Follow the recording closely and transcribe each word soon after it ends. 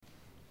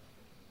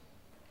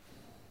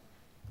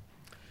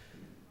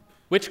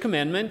Which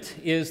commandment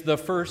is the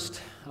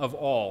first of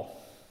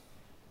all?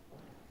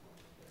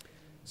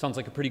 Sounds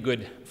like a pretty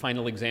good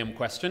final exam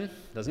question,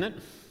 doesn't it?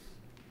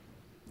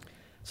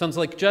 Sounds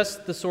like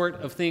just the sort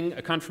of thing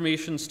a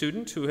confirmation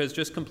student who has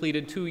just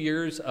completed 2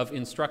 years of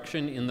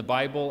instruction in the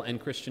Bible and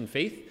Christian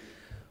faith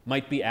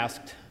might be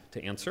asked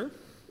to answer.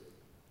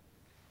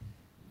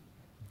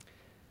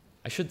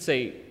 I should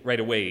say right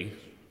away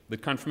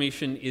that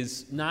confirmation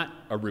is not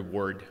a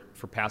reward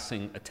for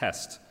passing a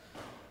test.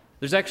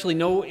 There's actually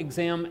no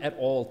exam at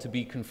all to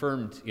be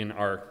confirmed in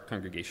our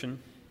congregation.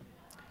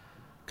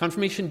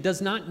 Confirmation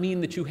does not mean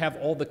that you have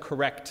all the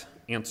correct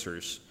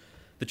answers,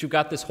 that you've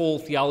got this whole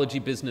theology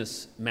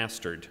business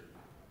mastered.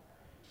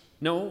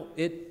 No,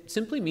 it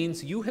simply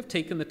means you have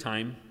taken the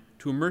time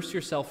to immerse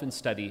yourself in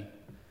study,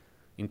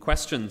 in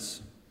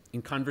questions,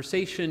 in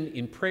conversation,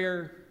 in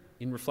prayer,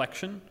 in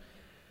reflection.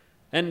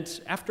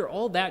 And after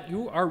all that,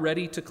 you are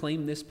ready to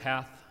claim this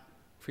path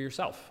for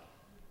yourself.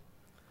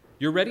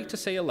 You're ready to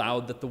say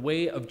aloud that the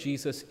way of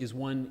Jesus is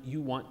one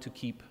you want to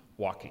keep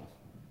walking.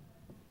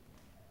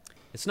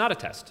 It's not a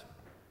test.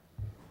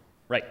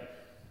 Right.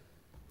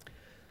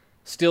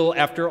 Still,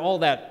 after all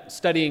that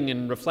studying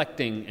and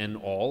reflecting and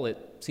all, it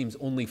seems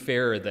only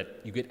fair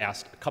that you get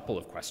asked a couple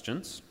of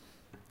questions,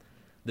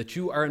 that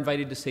you are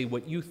invited to say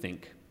what you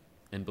think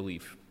and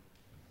believe.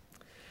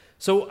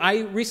 So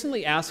I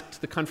recently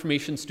asked the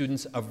confirmation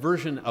students a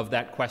version of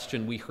that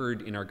question we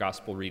heard in our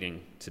gospel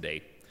reading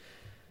today.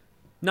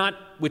 Not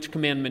which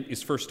commandment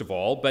is first of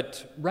all,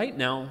 but right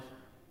now,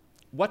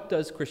 what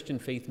does Christian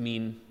faith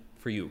mean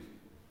for you?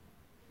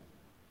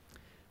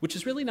 Which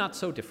is really not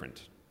so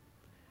different.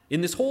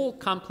 In this whole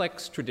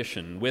complex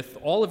tradition, with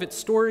all of its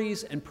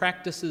stories and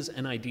practices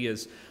and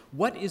ideas,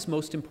 what is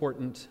most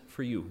important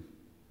for you?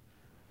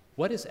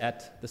 What is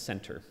at the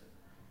center?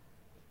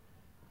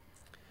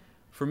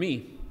 For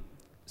me,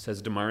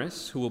 says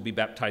Damaris, who will be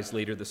baptized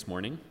later this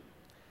morning,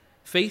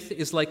 faith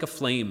is like a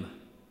flame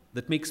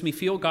that makes me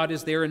feel God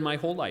is there in my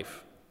whole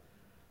life.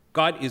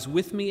 God is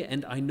with me,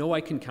 and I know I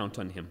can count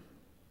on him.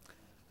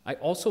 I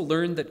also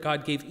learned that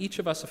God gave each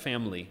of us a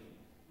family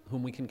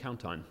whom we can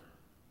count on.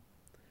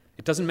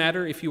 It doesn't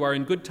matter if you are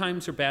in good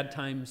times or bad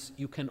times,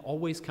 you can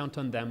always count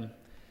on them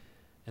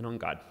and on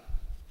God.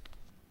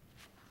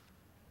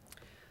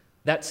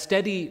 That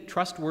steady,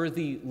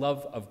 trustworthy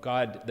love of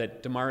God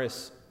that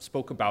Damaris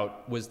spoke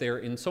about was there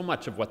in so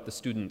much of what the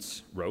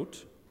students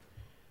wrote,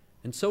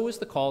 and so is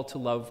the call to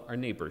love our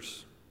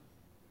neighbors.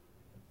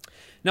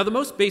 Now, the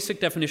most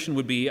basic definition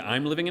would be,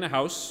 I'm living in a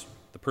house,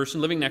 the person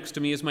living next to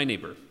me is my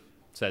neighbor,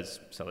 says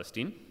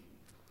Celestine,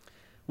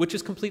 which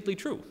is completely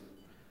true.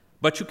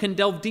 But you can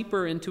delve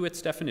deeper into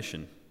its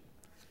definition.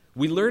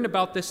 We learn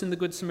about this in the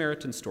Good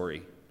Samaritan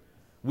story.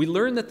 We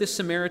learn that this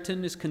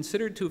Samaritan is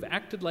considered to have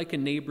acted like a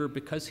neighbor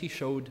because he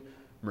showed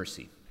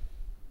mercy.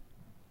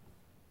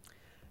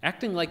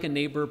 Acting like a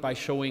neighbor by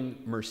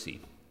showing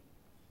mercy.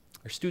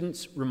 Our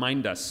students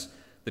remind us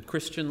that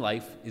Christian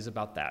life is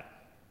about that.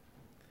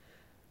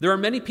 There are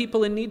many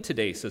people in need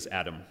today, says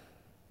Adam.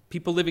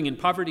 People living in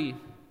poverty,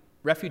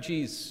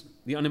 refugees,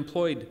 the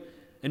unemployed,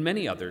 and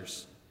many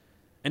others.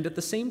 And at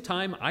the same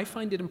time, I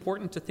find it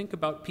important to think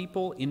about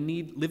people in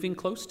need living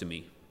close to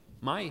me,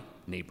 my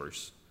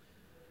neighbors.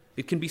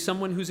 It can be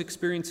someone who's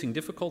experiencing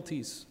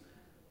difficulties,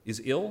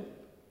 is ill,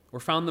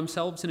 or found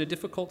themselves in a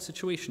difficult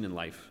situation in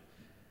life.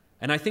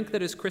 And I think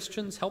that as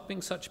Christians,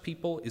 helping such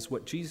people is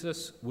what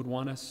Jesus would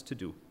want us to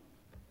do.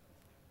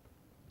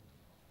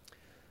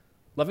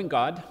 Loving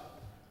God,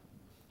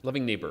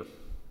 loving neighbor.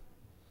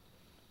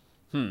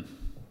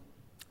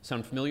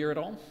 Sound familiar at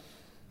all?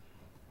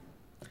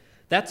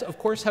 That's, of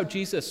course, how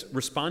Jesus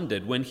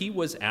responded when he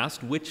was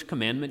asked which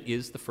commandment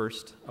is the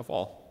first of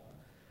all.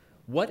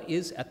 What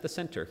is at the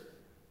center?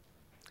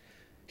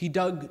 He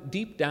dug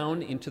deep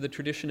down into the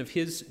tradition of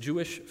his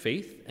Jewish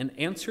faith and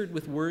answered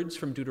with words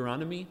from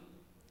Deuteronomy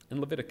and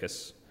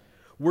Leviticus,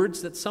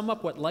 words that sum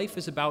up what life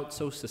is about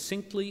so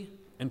succinctly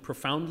and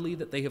profoundly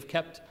that they have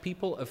kept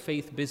people of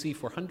faith busy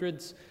for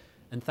hundreds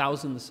and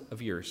thousands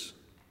of years.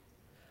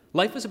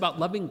 Life is about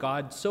loving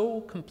God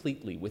so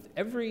completely with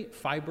every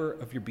fiber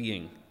of your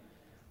being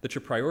that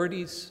your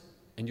priorities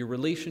and your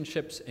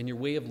relationships and your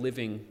way of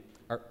living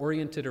are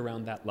oriented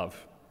around that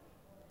love.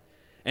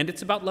 And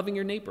it's about loving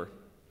your neighbor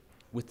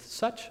with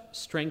such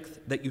strength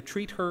that you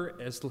treat her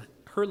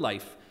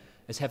life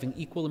as having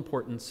equal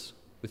importance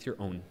with your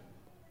own.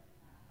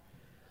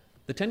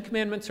 The 10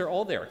 Commandments are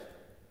all there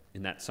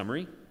in that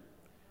summary.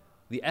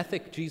 The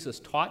ethic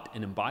Jesus taught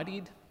and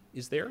embodied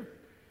is there.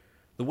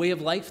 The way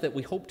of life that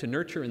we hope to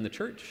nurture in the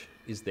church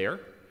is there.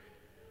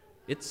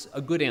 It's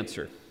a good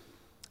answer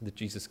that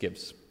Jesus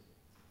gives.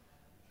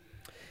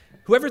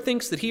 Whoever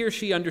thinks that he or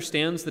she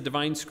understands the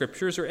divine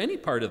scriptures or any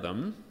part of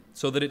them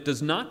so that it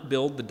does not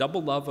build the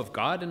double love of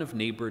God and of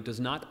neighbor does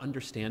not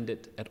understand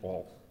it at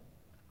all.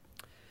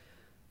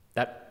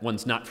 That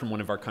one's not from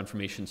one of our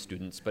confirmation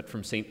students, but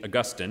from St.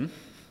 Augustine,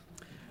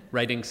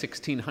 writing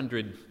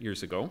 1600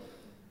 years ago.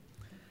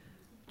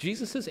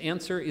 Jesus'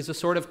 answer is a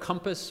sort of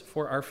compass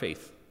for our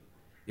faith.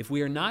 If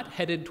we are not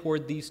headed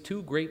toward these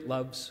two great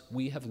loves,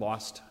 we have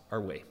lost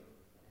our way.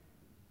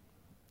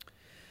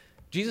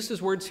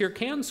 Jesus' words here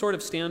can sort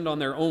of stand on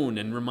their own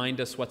and remind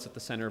us what's at the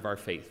center of our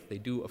faith. They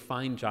do a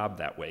fine job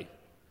that way.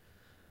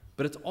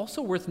 But it's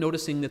also worth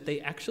noticing that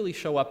they actually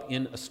show up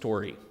in a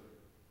story.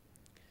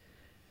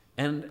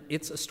 And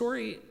it's a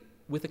story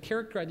with a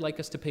character I'd like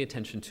us to pay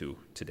attention to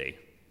today.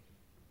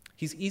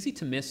 He's easy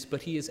to miss,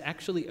 but he is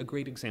actually a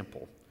great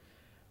example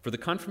for the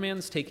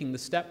confirmands taking the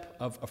step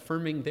of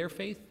affirming their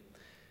faith,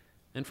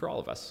 and for all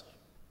of us.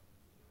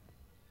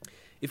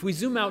 If we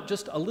zoom out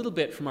just a little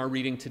bit from our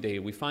reading today,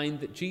 we find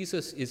that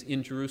Jesus is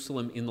in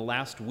Jerusalem in the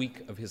last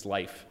week of his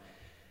life,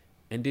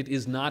 and it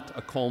is not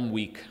a calm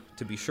week,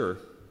 to be sure.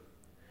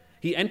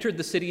 He entered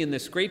the city in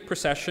this great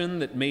procession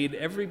that made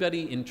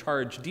everybody in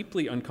charge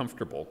deeply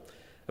uncomfortable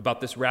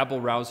about this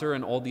rabble-rouser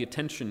and all the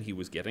attention he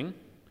was getting.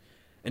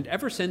 And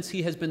ever since,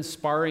 he has been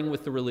sparring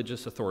with the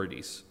religious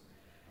authorities.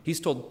 He's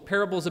told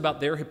parables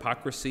about their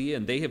hypocrisy,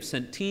 and they have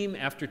sent team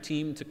after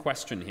team to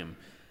question him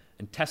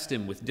and test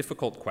him with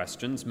difficult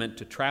questions meant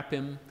to trap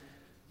him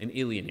and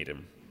alienate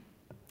him.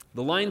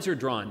 The lines are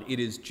drawn. It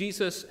is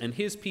Jesus and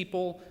his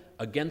people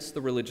against the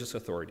religious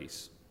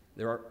authorities.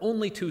 There are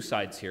only two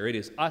sides here. It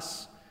is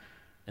us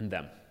and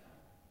them.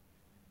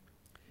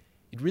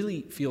 It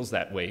really feels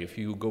that way if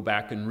you go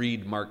back and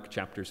read Mark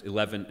chapters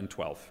 11 and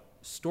 12.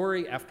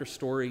 Story after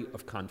story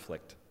of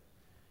conflict.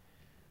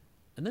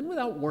 And then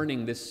without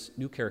warning, this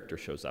new character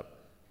shows up.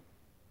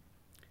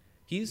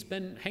 He's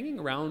been hanging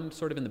around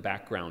sort of in the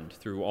background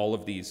through all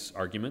of these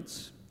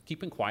arguments,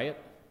 keeping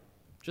quiet,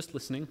 just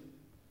listening.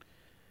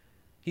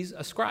 He's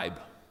a scribe,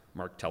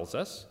 Mark tells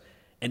us.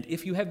 And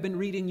if you have been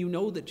reading, you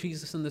know that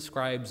Jesus and the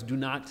scribes do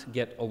not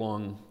get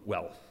along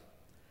well.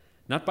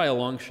 Not by a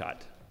long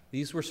shot.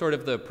 These were sort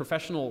of the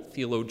professional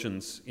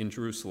theologians in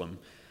Jerusalem,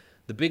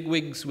 the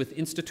bigwigs with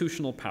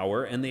institutional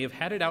power, and they have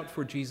had it out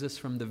for Jesus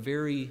from the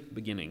very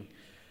beginning,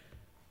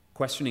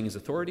 questioning his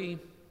authority,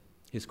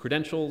 his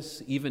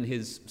credentials, even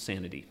his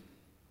sanity.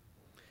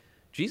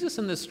 Jesus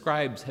and the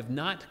scribes have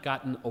not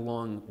gotten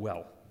along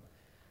well.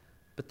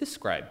 But this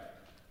scribe,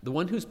 the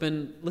one who's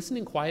been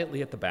listening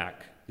quietly at the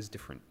back, is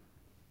different.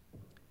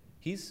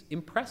 He's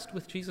impressed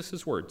with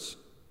Jesus' words,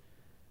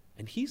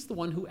 and he's the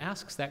one who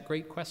asks that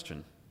great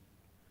question: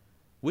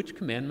 which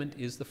commandment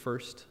is the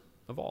first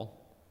of all?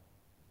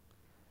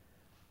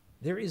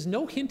 There is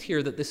no hint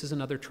here that this is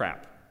another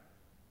trap.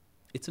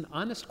 It's an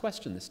honest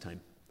question this time,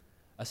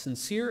 a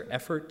sincere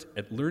effort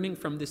at learning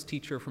from this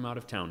teacher from out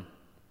of town.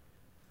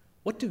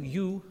 What do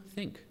you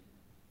think?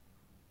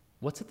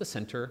 What's at the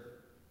center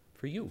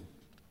for you?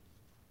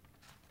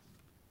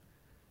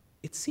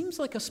 It seems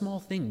like a small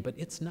thing, but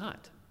it's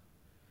not.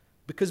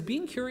 Because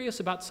being curious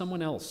about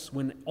someone else,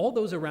 when all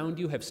those around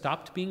you have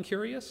stopped being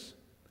curious,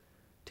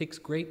 takes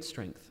great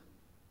strength.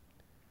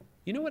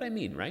 You know what I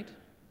mean, right?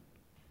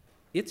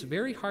 It's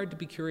very hard to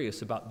be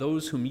curious about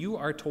those whom you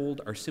are told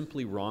are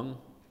simply wrong,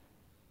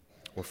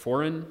 or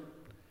foreign,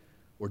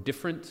 or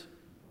different,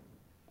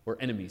 or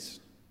enemies.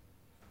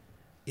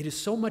 It is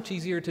so much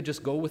easier to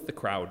just go with the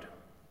crowd,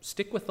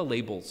 stick with the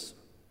labels,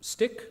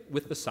 stick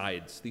with the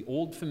sides, the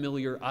old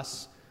familiar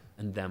us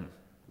and them.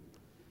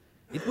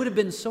 It would have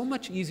been so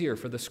much easier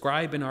for the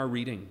scribe in our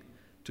reading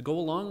to go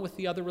along with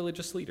the other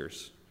religious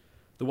leaders,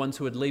 the ones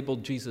who had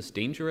labeled Jesus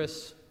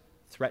dangerous,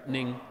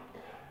 threatening,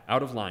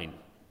 out of line.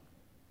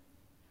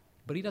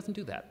 But he doesn't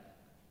do that.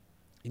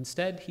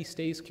 Instead, he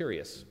stays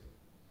curious.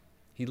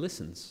 He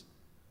listens.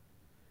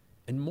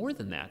 And more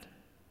than that,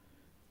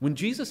 when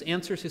Jesus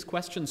answers his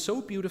question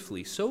so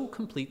beautifully, so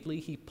completely,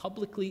 he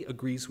publicly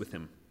agrees with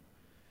him.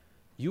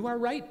 "You are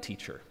right,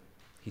 teacher,"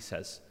 he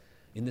says,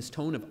 in this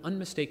tone of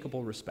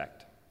unmistakable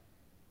respect.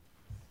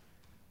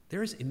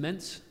 There is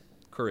immense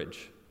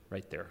courage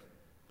right there.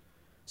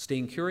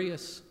 Staying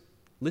curious,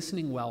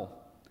 listening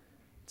well,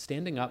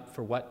 standing up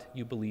for what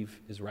you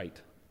believe is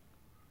right.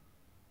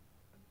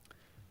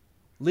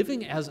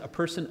 Living as a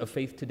person of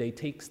faith today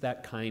takes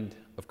that kind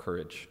of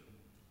courage,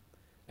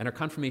 and our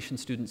confirmation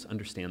students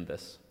understand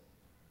this.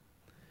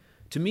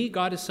 To me,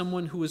 God is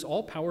someone who is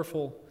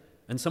all-powerful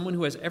and someone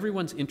who has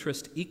everyone's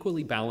interest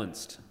equally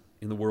balanced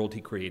in the world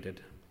he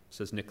created,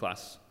 says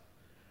Niklas.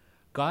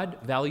 God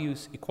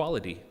values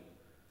equality,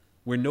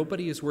 where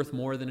nobody is worth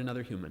more than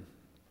another human.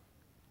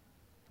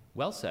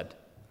 Well said.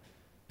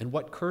 And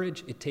what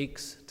courage it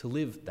takes to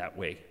live that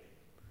way,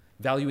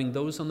 valuing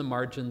those on the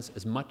margins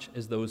as much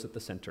as those at the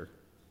center.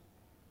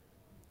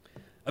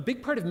 A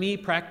big part of me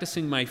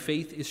practicing my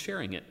faith is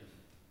sharing it,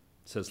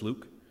 says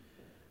Luke,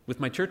 with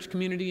my church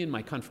community and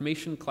my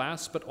confirmation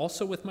class, but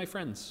also with my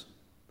friends.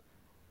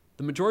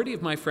 The majority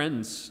of my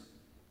friends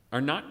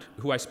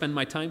who I spend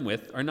my time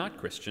with are not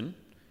Christian,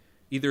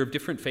 either of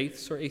different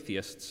faiths or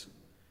atheists.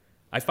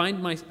 I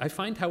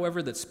find,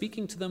 however, that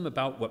speaking to them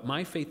about what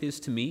my faith is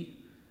to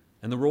me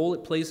and the role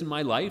it plays in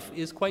my life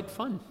is quite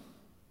fun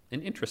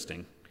and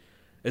interesting,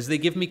 as they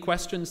give me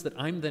questions that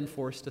I'm then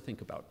forced to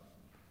think about.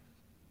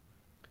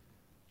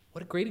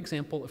 What a great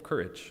example of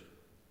courage,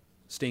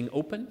 staying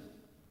open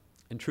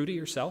and true to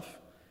yourself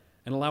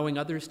and allowing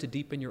others to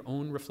deepen your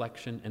own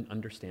reflection and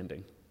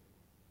understanding.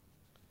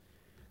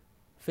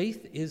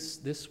 Faith is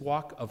this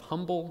walk of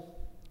humble,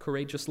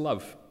 courageous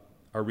love,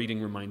 our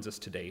reading reminds us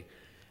today,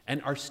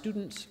 and our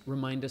students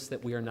remind us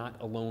that we are not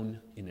alone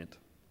in it.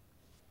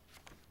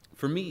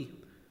 For me,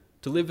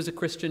 to live as a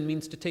Christian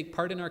means to take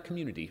part in our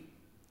community,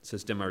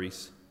 says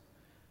Desmarais,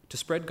 to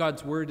spread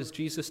God's word as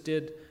Jesus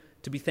did,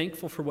 to be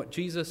thankful for what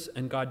Jesus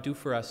and God do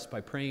for us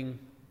by praying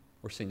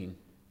or singing.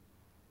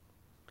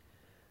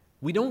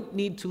 We don't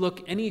need to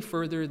look any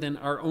further than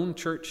our own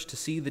church to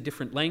see the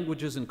different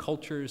languages and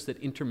cultures that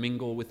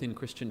intermingle within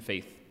Christian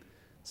faith,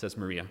 says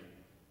Maria.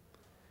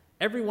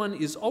 Everyone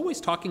is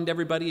always talking to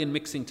everybody and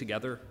mixing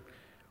together.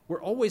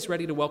 We're always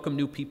ready to welcome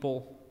new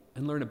people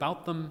and learn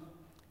about them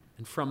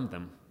and from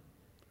them.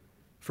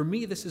 For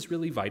me, this is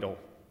really vital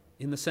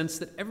in the sense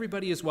that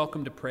everybody is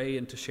welcome to pray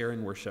and to share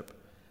in worship.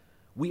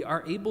 We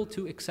are able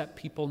to accept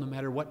people no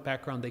matter what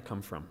background they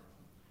come from.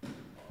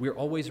 We're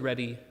always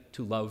ready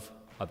to love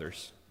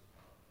others.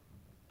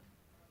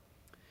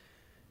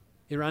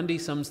 Irandi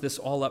sums this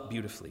all up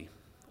beautifully,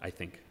 I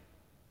think.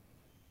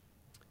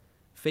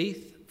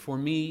 Faith, for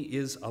me,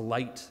 is a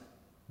light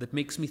that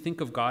makes me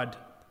think of God,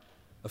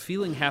 of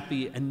feeling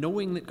happy and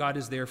knowing that God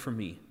is there for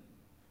me.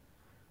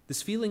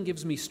 This feeling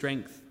gives me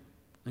strength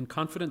and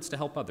confidence to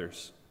help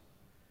others.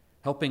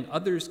 Helping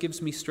others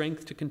gives me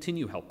strength to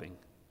continue helping.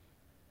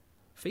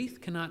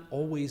 Faith cannot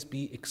always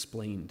be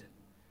explained.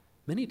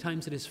 Many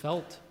times it is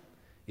felt,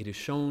 it is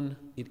shown,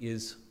 it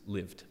is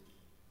lived.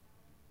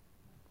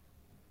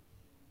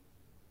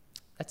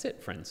 That's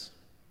it, friends.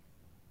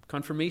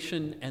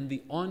 Confirmation and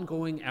the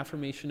ongoing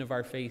affirmation of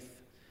our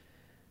faith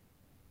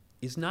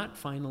is not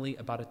finally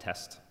about a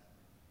test,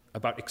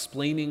 about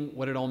explaining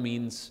what it all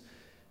means,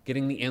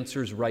 getting the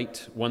answers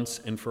right once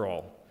and for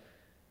all.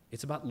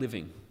 It's about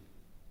living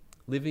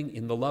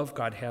in the love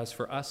God has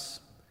for us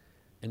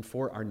and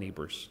for our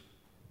neighbors.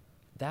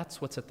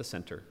 That's what's at the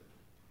center.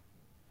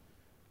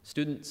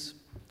 Students,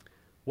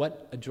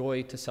 what a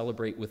joy to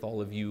celebrate with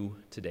all of you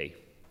today.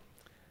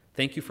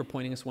 Thank you for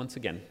pointing us once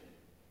again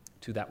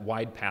to that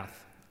wide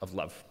path of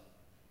love.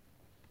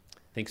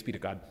 Thanks be to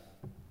God.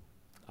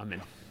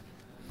 Amen.